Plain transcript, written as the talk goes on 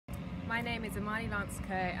My name is Imani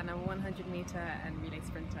Lansiquot and I'm a 100 metre and relay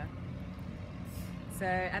sprinter. So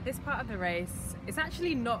at this part of the race, it's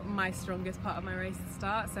actually not my strongest part of my race to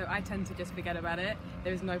start, so I tend to just forget about it.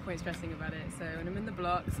 There is no point stressing about it. So when I'm in the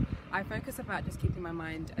blocks, I focus about just keeping my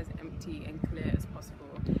mind as empty and clear as possible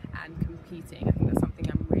and competing. I think that's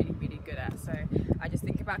something I'm really, really good at. So I just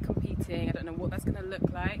think about competing. I don't know what that's going to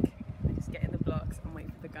look like. I just get in the blocks and wait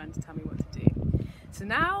for the gun to tell me what to do. So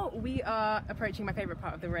now we are approaching my favourite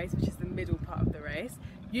part of the race, which is the middle part of the race.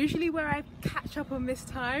 Usually where I catch up on this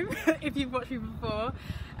time, if you've watched me before,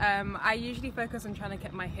 I usually focus on trying to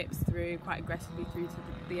get my hips through quite aggressively through to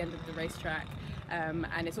the end of the racetrack.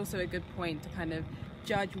 And it's also a good point to kind of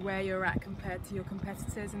judge where you're at compared to your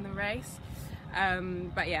competitors in the race.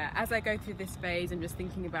 But yeah, as I go through this phase, I'm just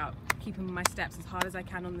thinking about keeping my steps as hard as I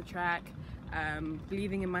can on the track.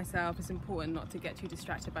 Believing in myself. It's important not to get too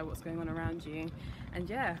distracted by what's going on around you. And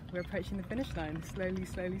yeah, we're approaching the finish line slowly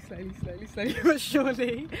but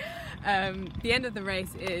surely. The end of the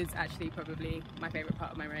race is actually probably my favourite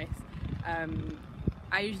part of my race.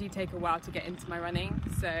 I usually take a while to get into my running,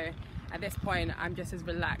 so at this point I'm just as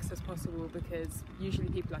relaxed as possible because usually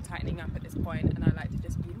people are tightening up at this point, and I like to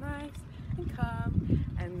just be nice and calm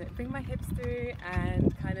and bring my hips through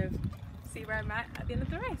and kind of see where I'm at the end of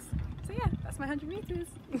the race. So yeah, that's my 100 meters.